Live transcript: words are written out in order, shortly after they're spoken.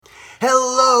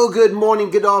Hello, good morning,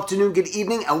 good afternoon, good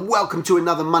evening, and welcome to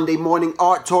another Monday Morning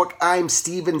Art Talk. I'm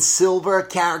Steven Silver,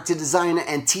 character designer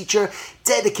and teacher,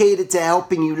 dedicated to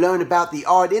helping you learn about the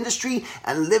art industry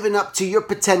and living up to your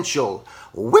potential.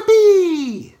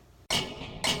 Whippy!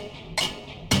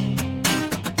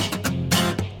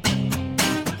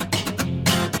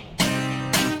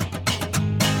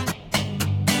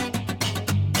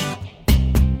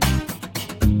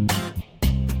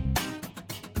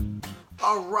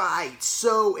 Alright,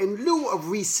 so in lieu of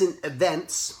recent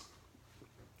events,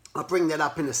 I'll bring that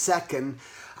up in a second.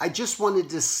 I just want to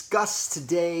discuss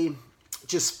today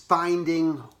just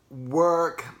finding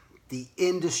work, the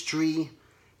industry,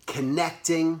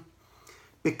 connecting,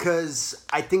 because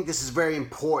I think this is very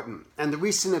important. And the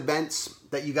recent events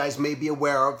that you guys may be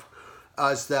aware of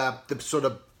is the sort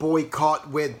of boycott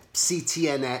with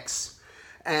CTNX.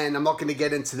 And I'm not going to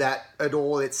get into that at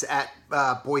all. It's at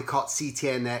boycott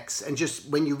CTNX. And just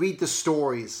when you read the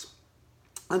stories,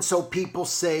 and so people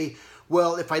say,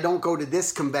 well, if I don't go to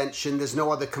this convention, there's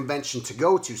no other convention to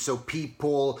go to. So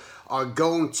people are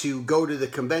going to go to the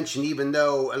convention, even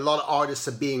though a lot of artists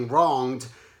are being wronged,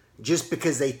 just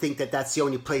because they think that that's the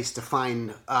only place to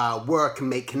find work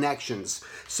and make connections.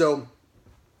 So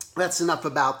that's enough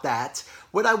about that.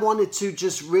 What I wanted to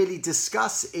just really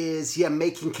discuss is,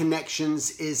 making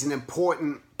connections is an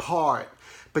important part.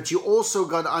 But you also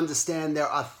got to understand there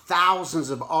are thousands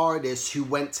of artists who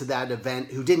went to that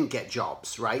event who didn't get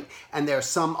jobs, right? And there are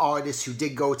some artists who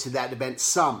did go to that event.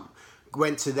 Some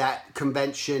went to that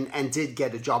convention and did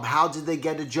get a job. How did they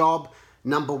get a job?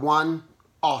 Number one,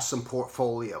 awesome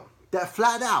portfolio. They're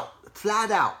flat out.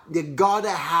 You got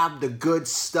to have the good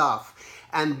stuff.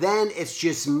 And then it's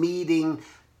just meeting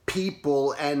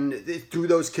people and through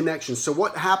those connections. So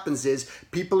what happens is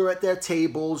people are at their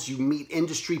tables, you meet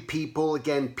industry people.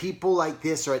 Again, people like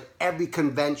this are at every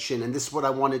convention. And this is what I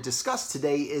want to discuss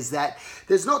today, is that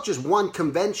there's not just one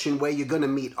convention where you're going to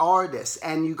meet artists.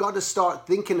 And you got to start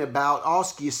thinking about,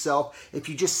 ask yourself, if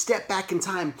you just step back in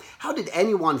time, how did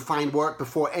anyone find work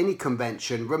before any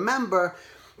convention? Remember,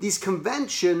 these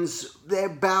conventions,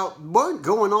 weren't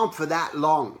going on for that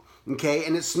long. Okay,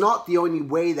 and it's not the only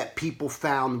way that people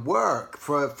found work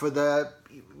you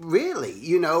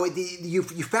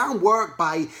found work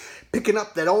by picking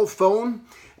up that old phone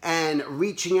and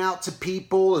reaching out to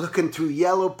people, looking through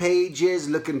yellow pages,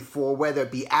 looking for whether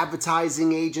it be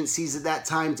advertising agencies at that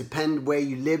time, depend where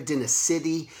you lived in a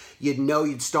city.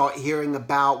 You'd start hearing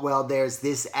about, well, there's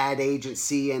this ad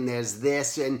agency and there's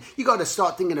this. And you got to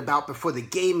start thinking about before the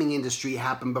gaming industry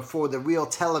happened, before the real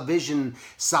television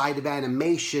side of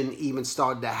animation even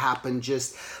started to happen.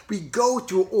 We go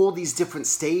through all these different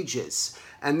stages.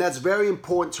 And that's very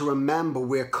important to remember.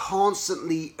 We're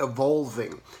constantly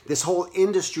evolving. This whole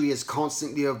industry is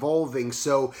constantly evolving.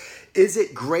 So is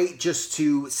it great just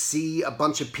to see a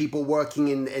bunch of people working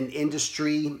in an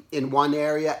industry in one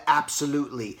area?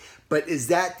 Absolutely. But is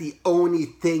that the only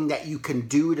thing that you can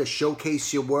do to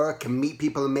showcase your work and meet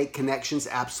people and make connections?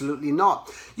 Absolutely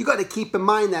not. You got to keep in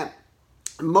mind that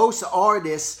most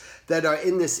artists that are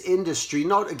in this industry,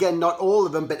 not all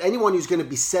of them, but anyone who's going to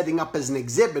be setting up as an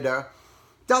exhibitor,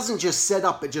 doesn't just set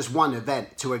up at just one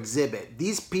event to exhibit.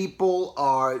 These people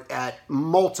are at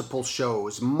multiple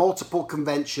shows, multiple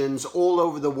conventions all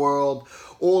over the world,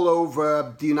 all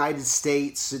over the United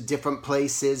States, different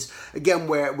places, again,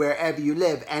 wherever you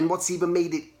live. And what's even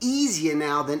made it easier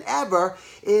now than ever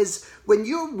is when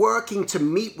you're working to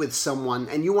meet with someone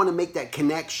and you want to make that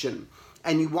connection,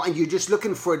 and you're just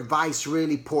looking for advice,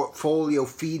 really portfolio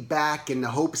feedback, in the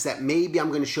hopes that maybe I'm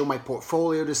going to show my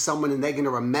portfolio to someone and they're going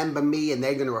to remember me and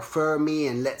they're going to refer me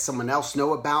and let someone else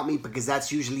know about me, because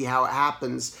that's usually how it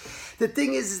happens. The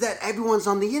thing is that everyone's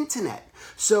on the internet.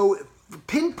 So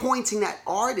pinpointing that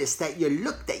artist that you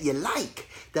like,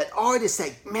 that artist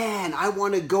that, man, I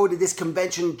want to go to this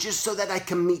convention just so that I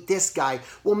can meet this guy.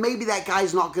 Well, maybe that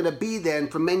guy's not going to be there.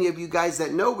 And for many of you guys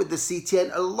that know, with the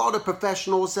CTN, a lot of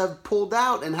professionals have pulled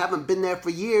out and haven't been there for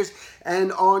years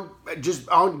and aren't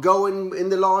going in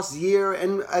the last year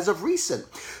and as of recent.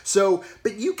 So,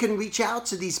 but you can reach out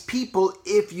to these people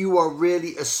if you are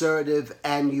really assertive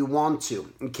and you want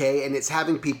to, okay? And it's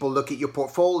having people look at your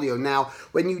portfolio. Now,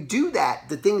 when you do that,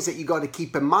 the things that you got to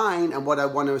keep in mind, and what I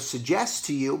want to suggest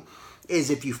to you,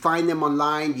 is if you find them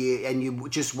online and you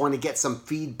just want to get some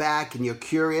feedback and you're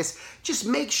curious, just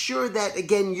make sure that,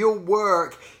 again, your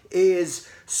work is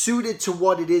suited to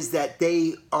what it is that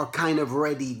they are kind of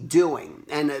already doing.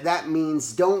 And that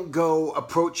means don't go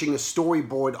approaching a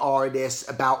storyboard artist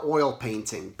about oil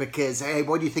painting because, hey,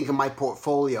 what do you think of my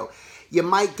portfolio? you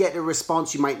might get a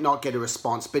response, you might not get a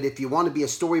response. But if you want to be a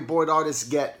storyboard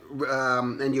artist,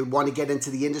 and you want to get into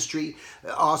the industry,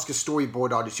 ask a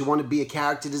storyboard artist. You want to be a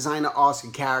character designer, ask a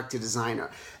character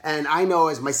designer. And I know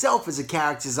as myself as a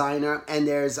character designer, and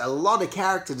there's a lot of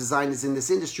character designers in this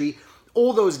industry,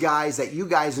 all those guys that you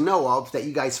guys know of, that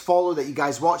you guys follow, that you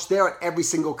guys watch, they're at every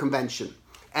single convention.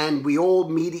 And we all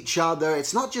meet each other.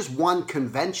 It's not just one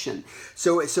convention.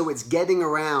 So it's getting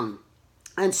around.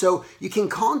 And so you can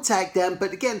contact them,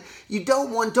 but again, you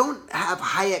don't have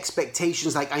high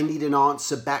expectations like I need an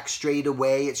answer back straight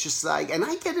away. It's just like, and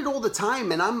I get it all the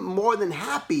time, and I'm more than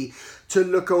happy to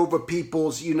look over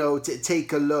people's, to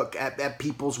take a look at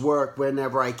people's work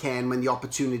whenever I can, when the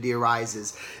opportunity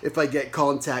arises. If I get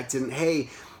contacted and, hey,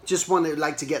 just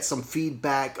like to get some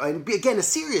feedback, and again, a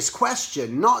serious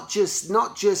question, not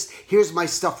just here's my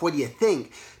stuff, what do you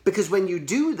think? Because when you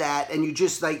do that and you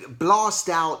just like blast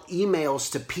out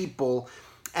emails to people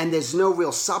and there's no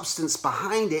real substance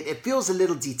behind it, it feels a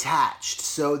little detached.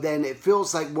 So then it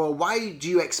feels like, well, why do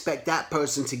you expect that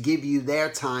person to give you their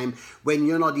time when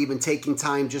you're not even taking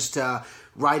time just to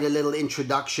write a little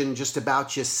introduction just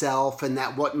about yourself and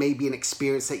that what may be an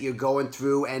experience that you're going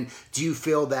through, and do you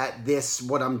feel that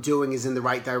what I'm doing is in the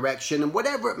right direction, and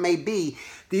whatever it may be.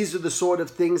 These are the sort of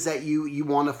things that you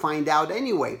want to find out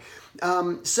anyway.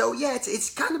 So yeah, it's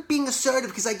kind of being assertive,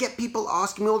 because I get people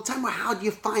asking me all the time, well, how do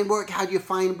you find work? How do you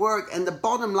find work? And the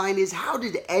bottom line is, how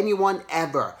did anyone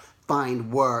ever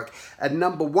find work? And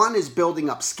number one is building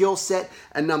up skill set,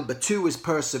 and number two is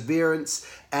perseverance.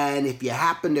 And if you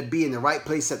happen to be in the right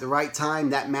place at the right time,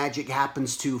 that magic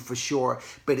happens too, for sure.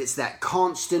 But it's that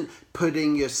constant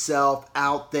putting yourself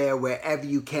out there wherever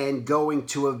you can, going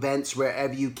to events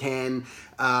wherever you can.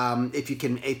 If you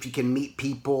can meet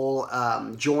people,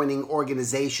 joining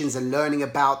organizations and learning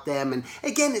about them. And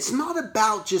again, it's not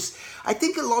about just, I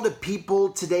think a lot of people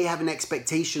today have an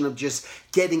expectation of just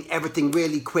getting everything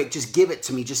really quick. Just give it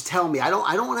to me. Just tell me. I don't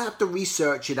want to have to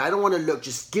research it. I don't want to look.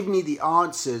 Just give me the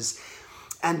answers.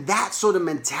 And that sort of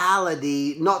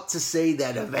mentality, not to say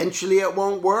that eventually it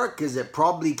won't work, because it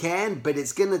probably can, but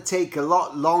it's going to take a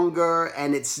lot longer,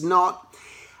 and it's not,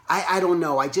 I don't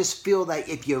know. I just feel like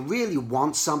if you really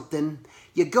want something,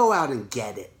 you go out and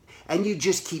get it. And you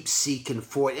just keep seeking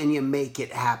for it, and you make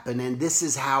it happen. And this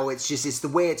is how it's the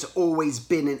way it's always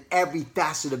been in every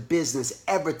facet of business.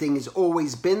 Everything has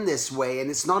always been this way. And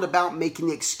it's not about making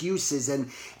excuses and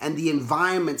the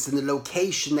environments and the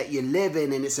location that you live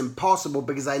in. And it's impossible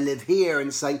because I live here. And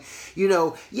it's like,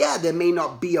 yeah, there may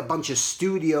not be a bunch of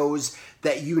studios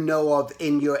that you know of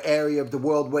in your area of the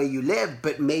world where you live,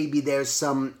 but maybe there's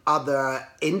some other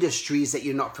industries that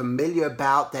you're not familiar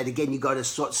about that, again, you got to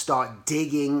start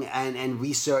digging and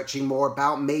researching more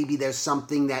about. Maybe there's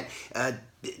something that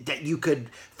you could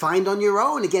find on your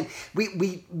own. Again,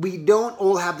 we don't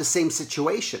all have the same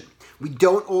situation. We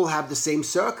don't all have the same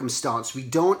circumstance. We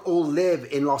don't all live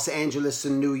in Los Angeles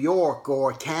and New York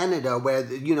or Canada where,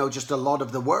 just a lot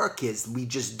of the work is. We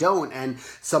just don't. And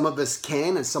some of us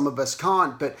can and some of us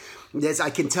can't. But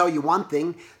I can tell you one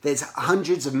thing, there's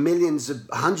hundreds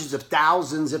of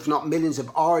thousands, if not millions of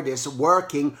artists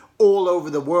working all over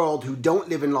the world who don't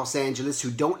live in Los Angeles, who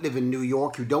don't live in New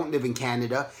York, who don't live in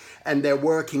Canada. And they're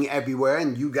working everywhere,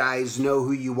 and you guys know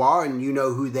who you are, and you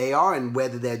know who they are, and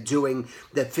whether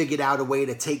they've figured out a way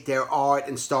to take their art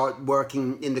and start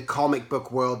working in the comic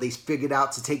book world. They figured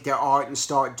out to take their art and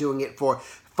start doing it for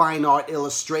fine art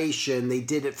illustration. They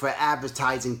did it for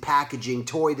advertising, packaging,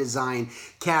 toy design,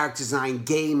 character design,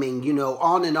 gaming,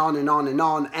 on and on and on and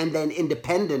on. And then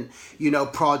independent,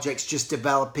 projects, just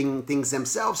developing things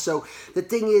themselves. So the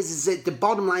thing is that the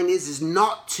bottom line is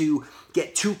not to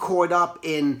get too caught up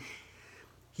in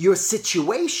your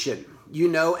situation,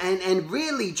 and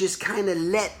really just kind of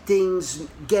let things,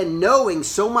 again, knowing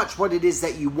so much what it is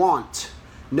that you want,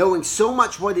 knowing so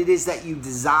much what it is that you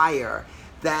desire,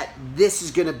 that this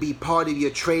is going to be part of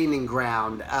your training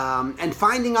ground, and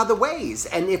finding other ways.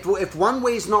 And if one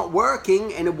way is not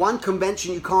working, and at one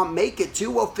convention you can't make it to,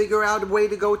 well, figure out a way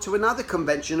to go to another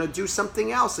convention or do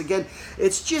something else. Again,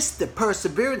 it's just the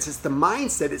perseverance, it's the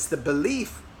mindset, it's the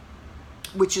belief,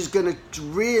 which is going to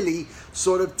really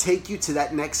sort of take you to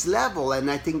that next level.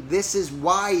 And I think this is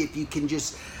why, if you can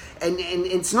just, and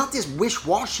it's not this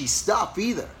wish-washy stuff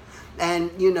either.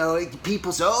 And,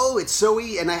 people say, oh, it's so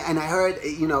easy. And I heard,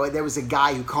 there was a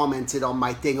guy who commented on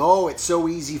my thing, oh, it's so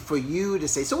easy for you to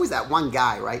say. It's always that one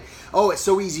guy, right? Oh, it's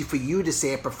so easy for you to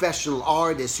say, a professional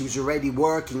artist who's already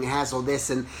working, has all this.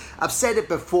 And I've said it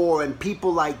before, and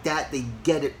people like that, they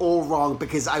get it all wrong,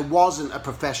 because I wasn't a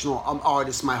professional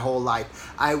artist my whole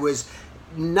life. I was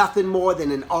nothing more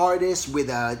than an artist with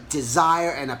a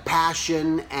desire and a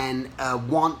passion and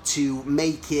want to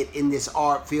make it in this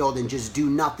art field and just do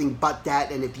nothing but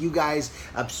that. And if you guys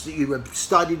have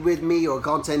studied with me or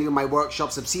gone to any of my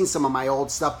workshops, have seen some of my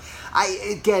old stuff,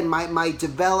 my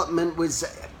development was,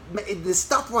 the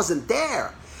stuff wasn't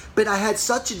there. But I had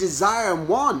such a desire and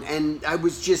want, and I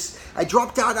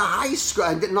dropped out of high school.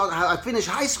 I finished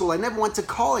high school. I never went to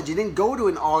college. I didn't go to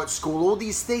an art school. All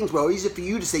these things, well, easy for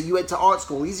you to say you went to art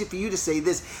school. Easy for you to say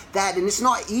this, that, and it's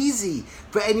not easy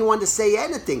for anyone to say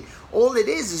anything. All it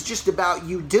is just about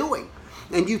you doing.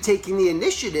 And you taking the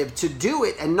initiative to do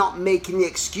it and not making the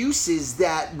excuses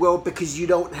that, well, because you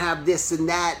don't have this and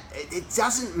that, it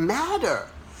doesn't matter.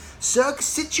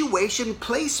 Situation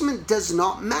placement does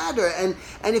not matter, and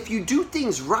if you do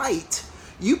things right,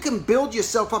 you can build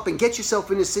yourself up and get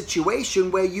yourself in a situation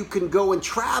where you can go and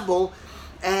travel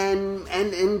and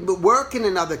work in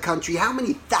another country. How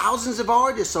many thousands of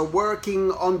artists are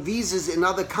working on visas in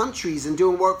other countries and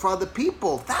doing work for other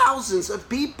people? Thousands of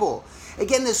people.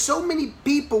 Again, there's so many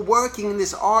people working in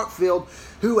this art field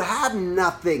who have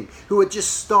nothing, who are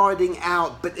just starting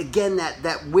out. But again,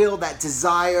 that will, that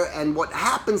desire, and what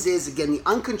happens is, again, the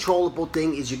uncontrollable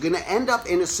thing is you're going to end up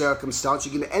in a circumstance,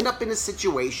 you're going to end up in a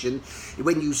situation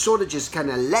when you sort of just kind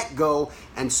of let go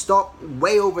and stop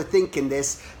way overthinking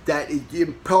this, that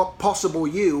possible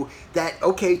you, that,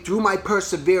 okay, through my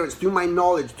perseverance, through my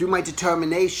knowledge, through my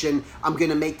determination, I'm going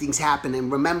to make things happen.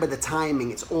 And remember the timing.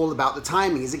 It's all about the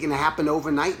timing. Is it going to happen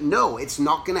overnight? No, it's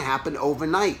not going to happen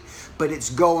overnight, but it's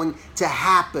going to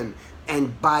happen.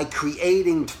 And by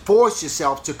force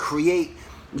yourself to create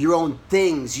your own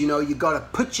things. You got to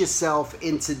put yourself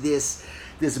into this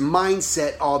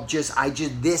mindset of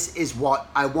this is what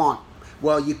I want.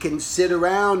 Well, you can sit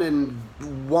around and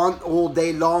want all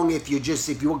day long if you're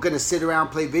going to sit around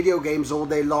play video games all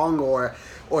day long, or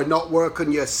not work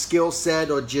on your skill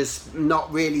set, or just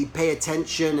not really pay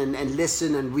attention and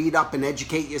listen and read up and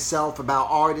educate yourself about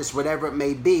artists, whatever it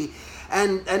may be.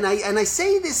 And I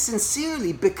say this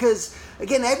sincerely because,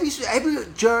 again, every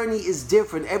journey is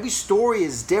different, every story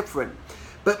is different.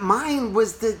 But mine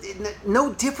was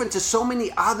no different to so many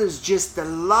others, just the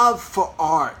love for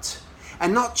art.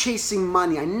 And not chasing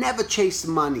money. I never chased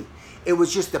money. It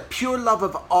was just the pure love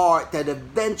of art that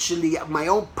eventually, my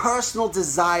own personal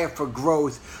desire for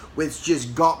growth, which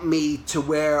just got me to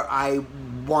where I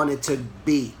wanted to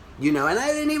be. And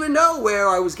I didn't even know where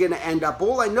I was going to end up.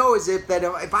 All I know is if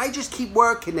I just keep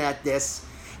working at this,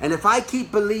 and if I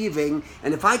keep believing,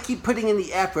 and if I keep putting in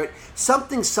the effort,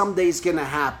 something someday is going to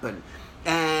happen.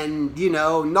 And,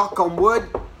 knock on wood,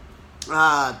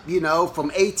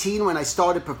 from 18 when I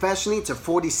started professionally to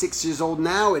 46 years old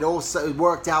now, it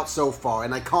worked out so far.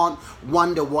 And I can't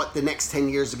wonder what the next 10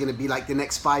 years are going to be like, the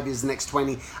next 5 years, the next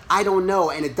 20. I don't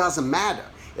know, and it doesn't matter.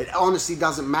 It honestly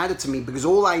doesn't matter to me, because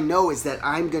all I know is that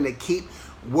I'm going to keep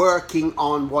working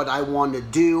on what I want to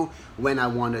do when I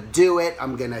want to do it.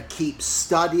 I'm going to keep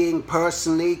studying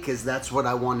personally because that's what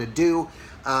I want to do.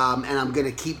 And I'm going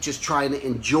to keep just trying to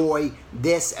enjoy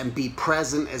this and be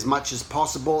present as much as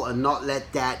possible, and not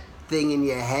let that thing in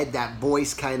your head, that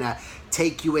voice, kind of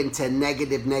take you into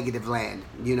negative land.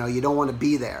 You don't want to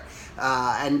be there.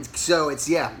 And so it's,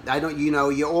 you're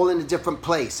all in a different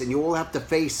place, and you all have to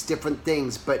face different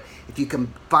things. But if you can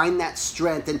find that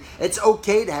strength, and it's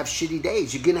okay to have shitty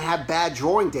days. You're going to have bad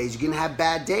drawing days. You're going to have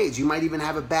bad days. You might even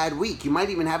have a bad week. You might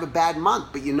even have a bad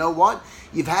month. But you know what?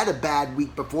 You've had a bad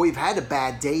week before. You've had a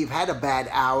bad day. You've had a bad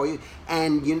hour,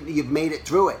 and you've made it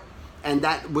through it. And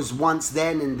that was once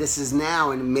then, and this is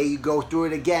now, and may you go through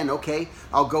it again. Okay,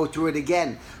 I'll go through it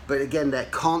again. But again,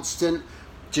 that constant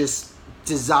just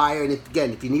desire, and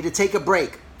if you need to take a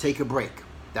break, take a break.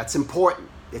 That's important.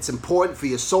 It's important for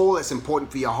your soul. It's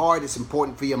important for your heart. It's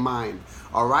important for your mind.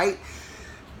 All right?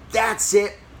 That's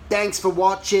it. Thanks for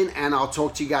watching, and I'll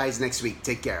talk to you guys next week.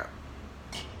 Take care.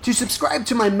 To subscribe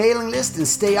to my mailing list and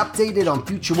stay updated on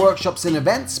future workshops and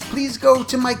events, please go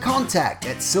to my contact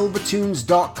at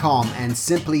silvertunes.com and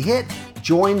simply hit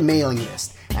join mailing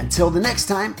list. Until the next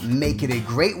time, make it a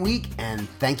great week, and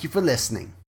thank you for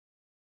listening.